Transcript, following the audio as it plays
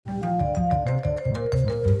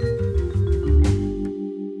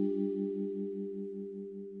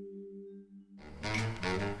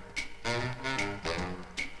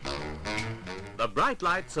bright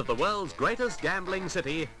lights of the world's greatest gambling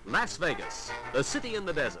city, Las Vegas. The city in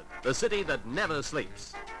the desert, the city that never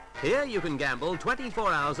sleeps. Here you can gamble 24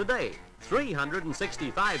 hours a day,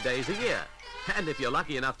 365 days a year. And if you're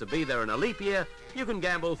lucky enough to be there in a leap year, you can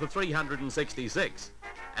gamble for 366.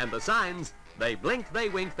 And the signs, they blink, they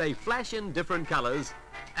wink, they flash in different colors,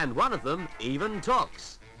 and one of them even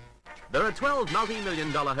talks. There are 12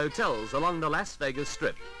 multi-million-dollar hotels along the Las Vegas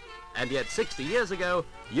Strip. And yet 60 years ago,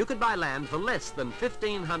 you could buy land for less than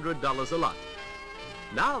 $1,500 a lot.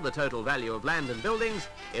 Now the total value of land and buildings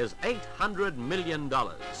is $800 million.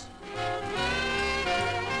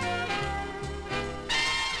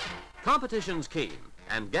 Competition's keen,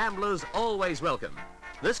 and gamblers always welcome.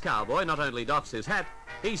 This cowboy not only doffs his hat,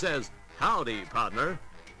 he says, "Howdy, partner."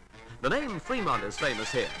 The name Fremont is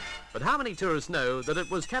famous here, but how many tourists know that it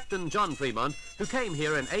was Captain John Fremont who came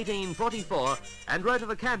here in 1844 and wrote of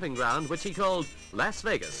a camping ground which he called Las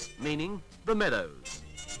Vegas, meaning the Meadows.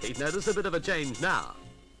 He'd notice a bit of a change now.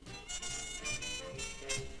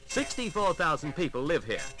 64,000 people live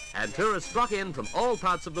here, and tourists flock in from all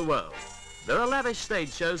parts of the world. There are lavish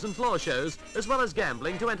stage shows and floor shows, as well as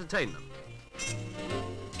gambling to entertain them.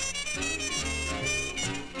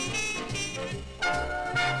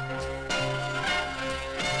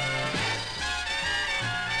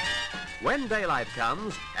 When daylight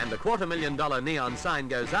comes and the $250,000 neon sign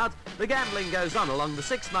goes out, the gambling goes on along the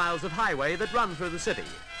 6 miles of highway that run through the city.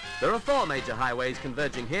 There are 4 major highways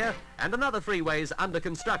converging here and another freeways under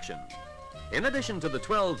construction. In addition to the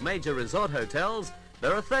 12 major resort hotels,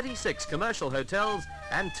 there are 36 commercial hotels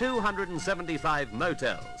and 275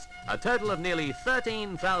 motels, a total of nearly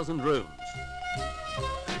 13,000 rooms.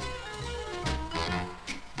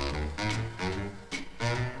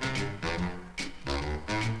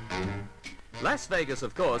 Las Vegas,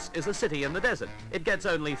 of course, is a city in the desert. It gets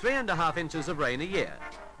only 3.5 inches of rain a year,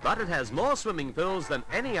 but it has more swimming pools than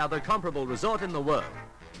any other comparable resort in the world.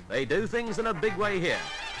 They do things in a big way here.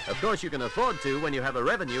 Of course, you can afford to when you have a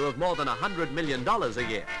revenue of more than $100 million a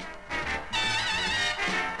year.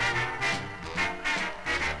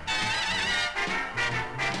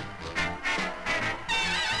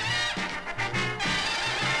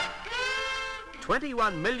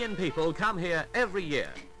 $21 million people come here every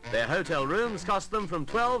year. Their hotel rooms cost them from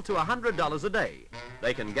 $12 to $100 a day.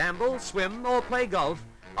 They can gamble, swim, or play golf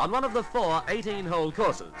on one of the 4 18-hole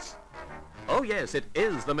courses. Oh yes, it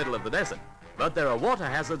is the middle of the desert, but there are water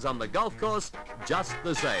hazards on the golf course just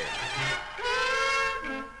the same.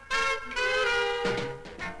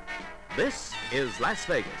 This is Las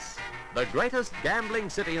Vegas, the greatest gambling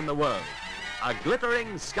city in the world. A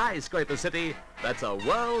glittering skyscraper city that's a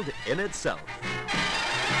world in itself.